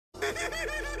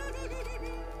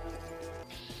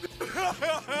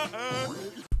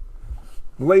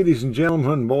Ladies and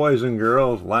gentlemen, boys and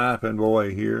girls, Laffin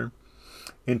boy here.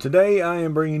 And today I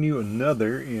am bringing you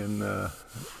another in the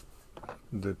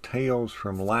Tales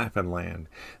from Laffin Land.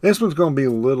 This one's going to be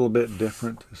a little bit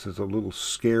different. This is a little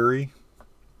scary.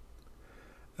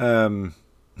 Well,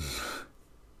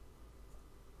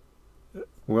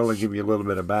 I'll give you a little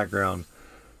bit of background.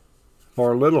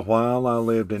 For a little while I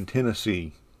lived in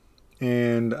Tennessee,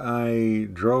 and I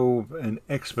drove an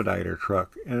expediter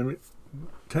truck. And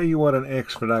tell you what an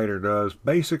expediter does.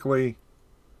 Basically,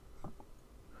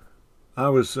 I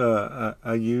was driving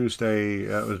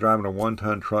a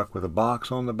 1-ton truck with a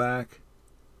box on the back.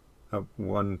 A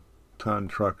 1-ton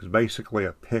truck is basically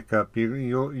a pickup.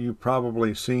 You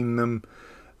probably seen them.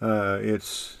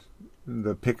 It's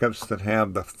the pickups that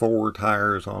have the 4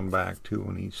 tires on back, 2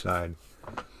 on each side.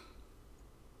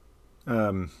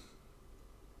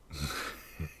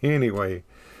 Anyway,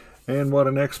 and what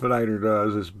an expediter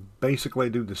does is basically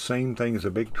do the same thing as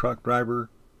a big truck driver,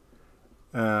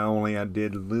 only I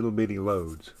did little bitty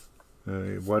loads.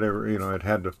 Whatever, it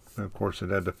had to, of course,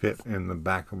 it had to fit in the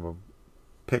back of a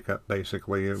pickup,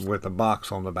 basically, with a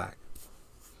box on the back.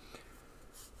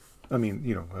 I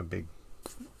mean, a big...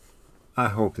 I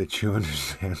hope that you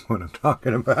understand what I'm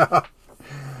talking about.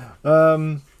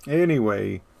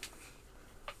 Anyway,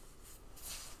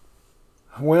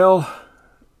 well,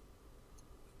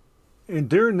 and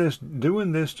doing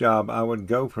this job, I would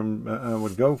go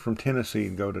from Tennessee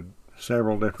and go to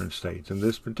several different states. And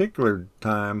this particular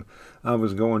time, I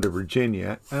was going to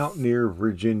Virginia, out near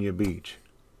Virginia Beach.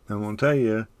 I'm going to tell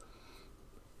you,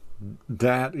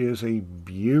 that is a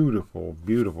beautiful,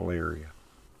 beautiful area.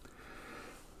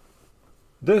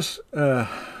 But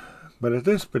at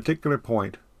this particular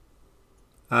point,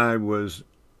 I was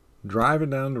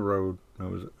driving down the road. I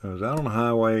was out on the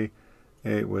highway.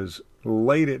 It was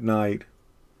late at night.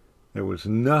 There was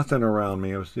nothing around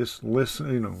me. I was just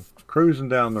listening, cruising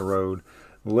down the road,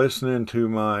 listening to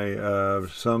my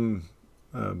some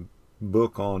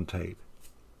book on tape.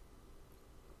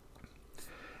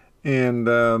 And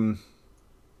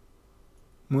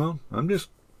well, I'm just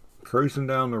cruising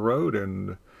down the road,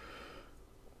 and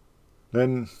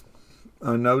then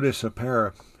I noticed a pair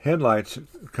of headlights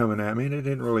coming at me, and I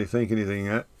didn't really think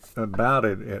anything about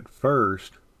it at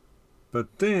first.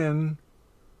 But then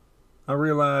I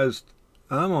realized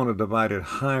I'm on a divided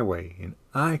highway, and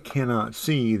I cannot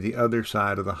see the other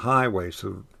side of the highway.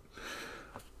 So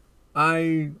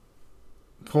I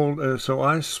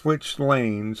switched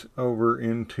lanes over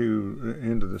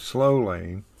into the slow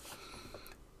lane,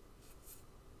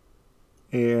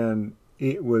 and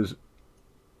it was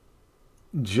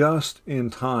just in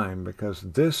time, because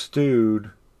this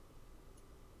dude,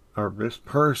 or this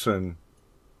person,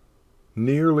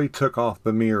 nearly took off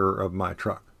the mirror of my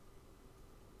truck.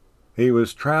 He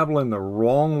was traveling the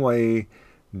wrong way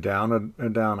down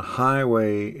a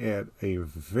highway at a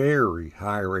very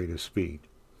high rate of speed.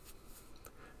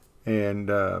 And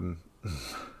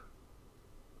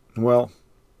well,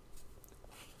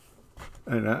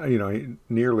 and he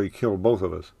nearly killed both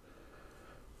of us.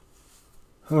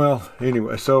 Well,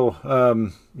 anyway,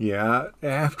 so, yeah,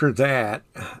 after that,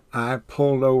 I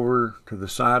pulled over to the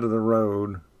side of the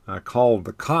road. I called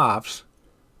the cops.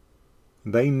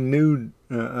 They knew,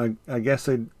 I guess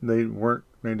they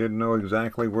didn't know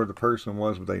exactly where the person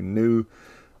was, but they knew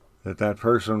that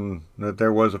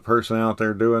there was a person out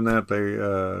there doing that.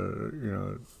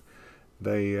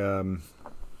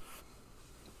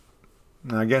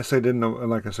 I guess they didn't know,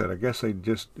 like I said, I guess they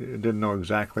just didn't know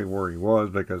exactly where he was,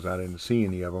 because I didn't see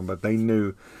any of them, but they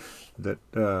knew that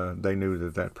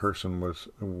that person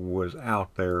was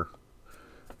out there,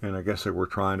 and I guess they were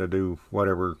trying to do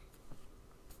whatever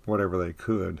they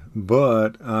could.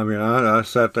 But I mean, I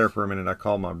sat there for a minute. I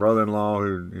called my brother-in-law,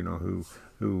 who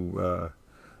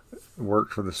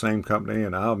worked for the same company,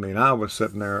 and I mean, I was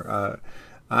sitting there,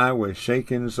 I was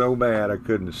shaking so bad I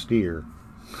couldn't steer.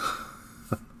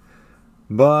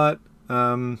 But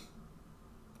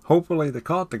hopefully they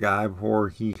caught the guy before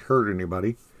he hurt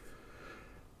anybody,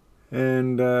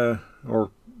 and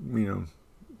or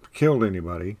killed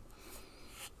anybody.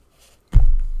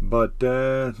 But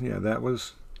yeah, that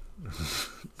was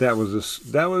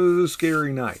a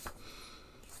scary night.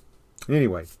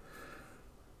 Anyway,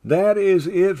 that is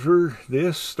it for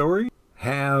this story.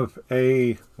 Have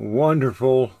a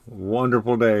wonderful,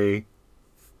 wonderful day.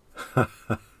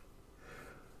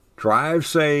 Drive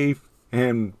safe,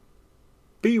 and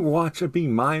be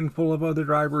mindful of other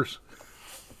drivers.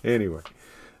 Anyway,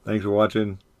 thanks for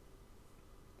watching.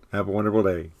 Have a wonderful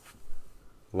day.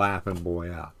 Laffin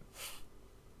boy out.